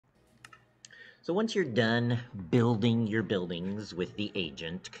So once you're done building your buildings with the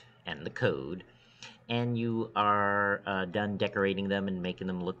agent and the code, and you are done decorating them and making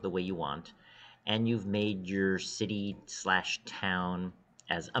them look the way you want, and you've made your city slash town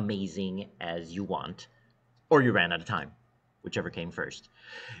as amazing as you want, or you ran out of time, whichever came first,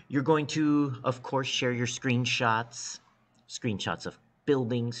 you're going to, of course, share your screenshots of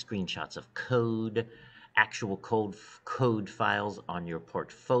buildings, screenshots of code, actual code files on your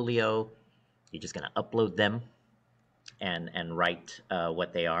portfolio. You're just going to upload them and write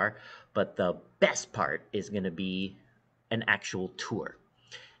what they are. But the best part is going to be an actual tour.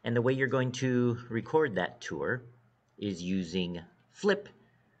 And the way you're going to record that tour is using Flip,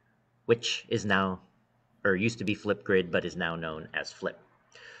 which is now, or used to be Flipgrid, but is now known as Flip.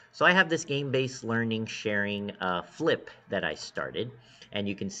 So I have this game-based learning sharing Flip that I started, and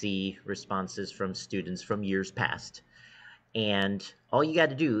you can see responses from students from years past. And all you got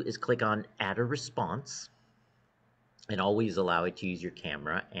to do is click on Add a Response, and always allow it to use your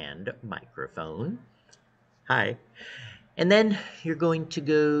camera and microphone. Hi. And then you're going to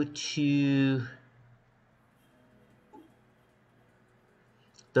go to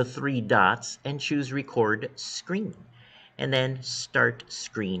the three dots and choose Record Screen, and then Start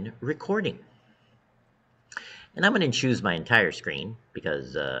Screen Recording. And I'm going to choose my entire screen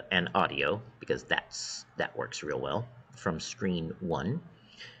because and audio, because that works real well from screen 1.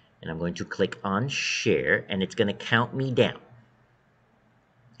 And I'm going to click on Share, and it's going to count me down.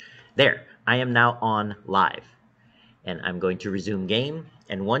 There, I am now on live. And I'm going to resume game.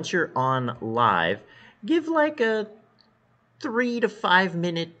 And once you're on live, give like a 3 to 5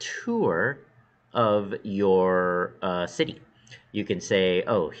 minute tour of your city. You can say,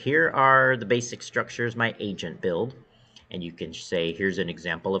 oh, here are the basic structures my agent build. And you can say, here's an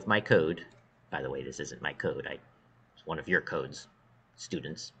example of my code. By the way, this isn't my code. It's one of your codes,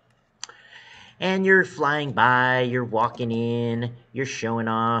 students. And you're flying by, you're walking in, you're showing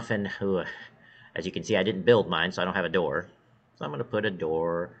off, and as you can see, I didn't build mine, so I don't have a door. So I'm going to put a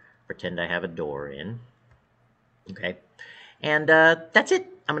door, pretend I have a door in. Okay. And that's it.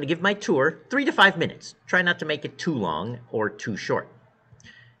 I'm going to give my tour 3 to 5 minutes. Try not to make it too long or too short.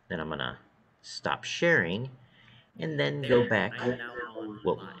 Then I'm going to stop sharing and then go back.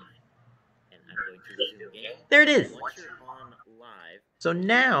 Whoa. There it is. So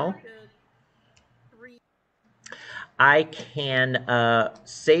now I can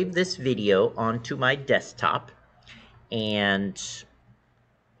save this video onto my desktop and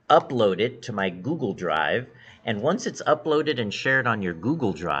upload it to my Google Drive. And once it's uploaded and shared on your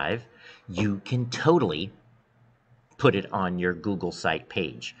Google Drive, you can totally put it on your Google site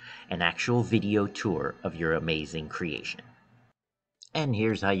page, an actual video tour of your amazing creation. And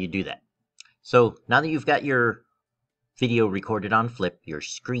here's how you do that. So now that you've got your video recorded on Flip, your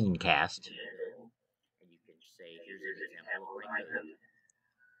screencast,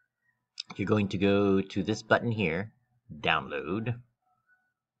 you're going to go to this button here, download,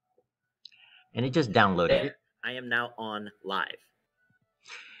 and it just downloaded it. I am now on live.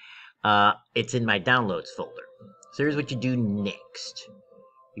 It's in my downloads folder. So here's what you do next.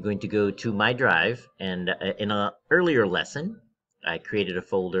 You're going to go to my drive, and in an earlier lesson, I created a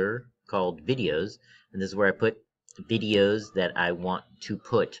folder called videos, and this is where I put videos that I want to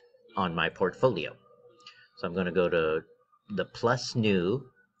put on my portfolio. So I'm going to go to the plus new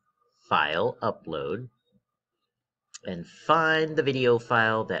file upload and find the video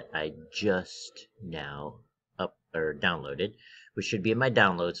file that I just now downloaded, which should be in my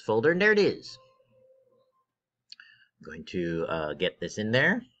downloads folder, and there it is. I'm going to get this in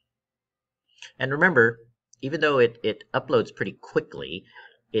there. And remember, even though it uploads pretty quickly,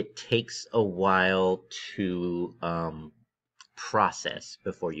 it takes a while to process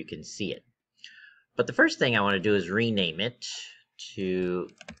before you can see it. But the first thing I want to do is rename it to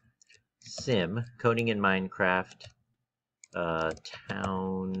Sim Coding in Minecraft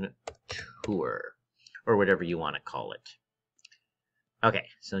Town Tour, or whatever you want to call it. Okay,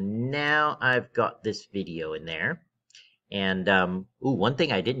 so now I've got this video in there. And one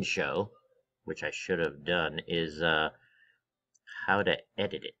thing I didn't show, which I should have done, is how to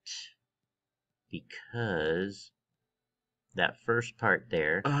edit it. Because that first part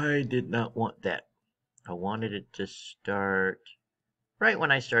there, I did not want that. I wanted it to start right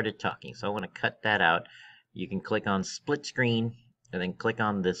when I started talking. So I want to cut that out. You can click on split screen and then click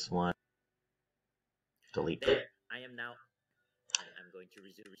on this one. Delete. I am now. I'm going to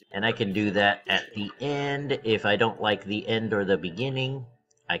resume. And I can do that at the end. If I don't like the end or the beginning,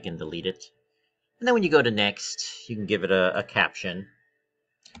 I can delete it. And then when you go to next, you can give it a caption.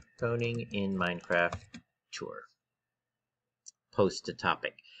 Coding in Minecraft Tour. Post a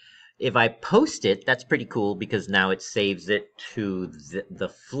topic. If I post it, that's pretty cool because now it saves it to the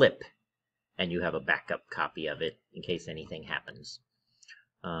flip, and you have a backup copy of it in case anything happens.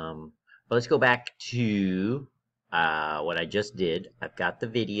 But let's go back to what I just did. I've got the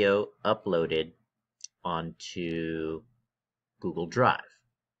video uploaded onto Google Drive.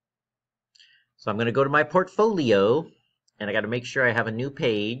 So I'm going to go to my portfolio, and I got to make sure I have a new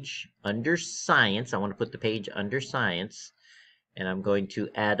page under Science. I want to put the page under Science, and I'm going to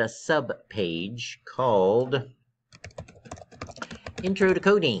add a sub page called Intro to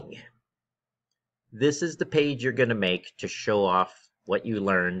Coding. This is the page you're going to make to show off what you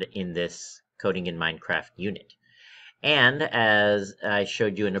learned in this Coding in Minecraft unit. And as I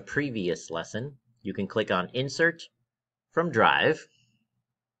showed you in a previous lesson, you can click on Insert from Drive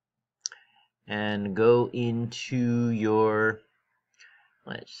and go into your,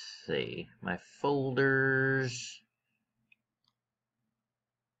 let's see, my folders.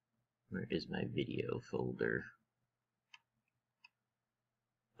 Where is my video folder?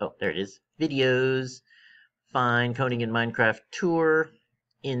 Oh, there it is. Videos. Find Coding in Minecraft Tour.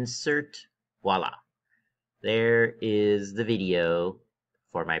 Insert. Voila. There is the video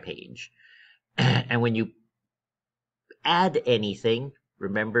for my page. And when you add anything,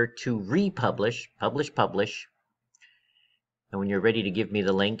 remember to republish, publish. And when you're ready to give me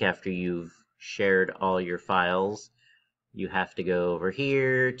the link after you've shared all your files, you have to go over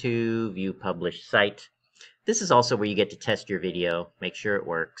here to View Published Site. This is also where you get to test your video, make sure it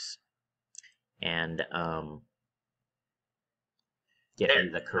works, and get me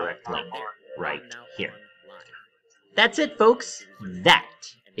the correct link right here. That's it, folks. That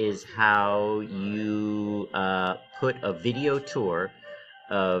is how you put a video tour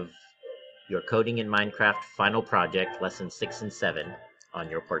of your Coding in Minecraft final project, lessons 6 and 7, on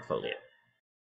your portfolio.